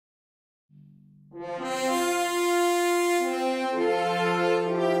Argos!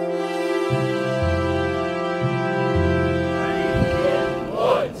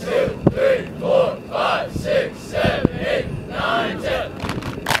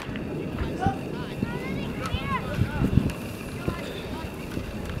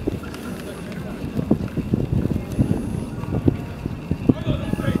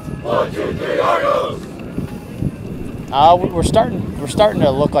 We're starting to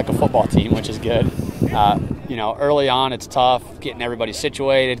look like a football team, which is good. You know, early on it's tough getting everybody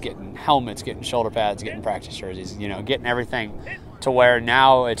situated, getting helmets, getting shoulder pads, getting practice jerseys. You know, getting everything to where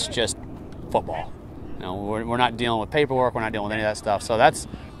now it's just football. You know, we're not dealing with paperwork, we're not dealing with any of that stuff. So that's,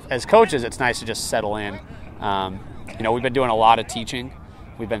 as coaches, it's nice to just settle in. You know, we've been doing a lot of teaching.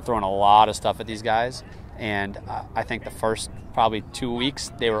 We've been throwing a lot of stuff at these guys. And I think the first probably 2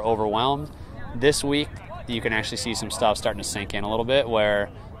 weeks they were overwhelmed. This week you can actually see some stuff starting to sink in a little bit where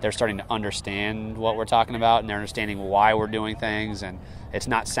they're starting to understand what we're talking about and they're understanding why we're doing things, and it's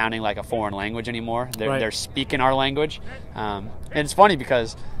not sounding like a foreign language anymore. They're speaking our language. And it's funny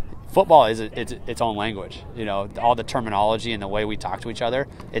because football is its own language. You know, all the terminology and the way we talk to each other,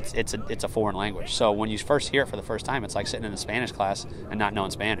 it's a foreign language. So when you first hear it for the first time, it's like sitting in a Spanish class and not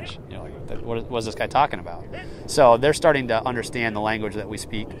knowing Spanish. You know, like, what is this guy talking about? So they're starting to understand the language that we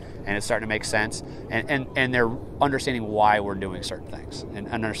speak, and it's starting to make sense. And they're understanding why we're doing certain things and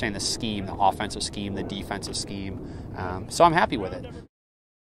understanding the scheme, the offensive scheme, the defensive scheme. So I'm happy with it.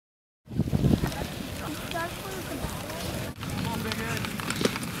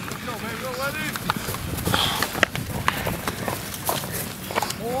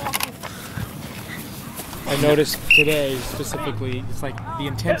 I noticed today specifically, it's like the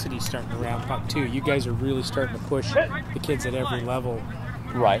intensity's starting to ramp up too. You guys are really starting to push the kids at every level.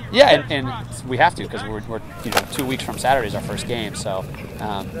 Right. Yeah, and we have to because we're 2 weeks from Saturday is our first game, so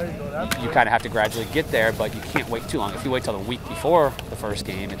you kind of have to gradually get there, but you can't wait too long. If you wait till the week before the first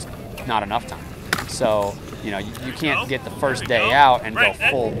game, it's not enough time. So you can't get the first day out and go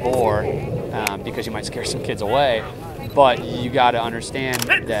full bore because you might scare some kids away. But you got to understand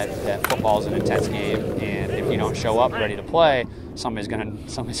that football is an intense game, and if you don't show up ready to play, somebody's gonna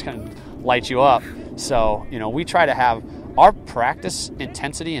light you up. So we try to have our practice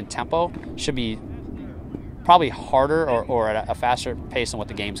intensity and tempo should be probably harder or at a faster pace than what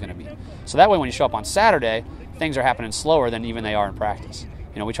the game's going to be. So that way, when you show up on Saturday, things are happening slower than even they are in practice.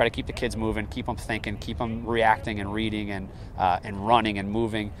 We try to keep the kids moving, keep them thinking, keep them reacting and reading and running and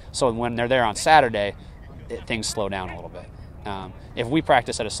moving. So when they're there on Saturday, things slow down a little bit. If we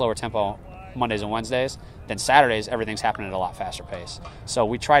practice at a slower tempo Mondays and Wednesdays, then Saturdays everything's happening at a lot faster pace. So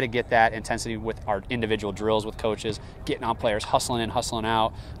we try to get that intensity with our individual drills with coaches, getting on players, hustling in, hustling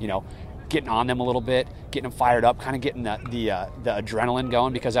out, getting on them a little bit, getting them fired up, kind of getting the adrenaline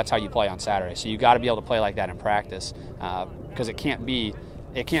going, because that's how you play on Saturday. So you got to be able to play like that in practice, because it can't be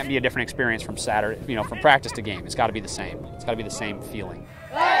a different experience from Saturday, from practice to game. It's got to be the same. It's got to be the same feeling.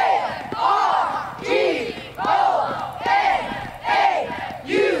 A-R-G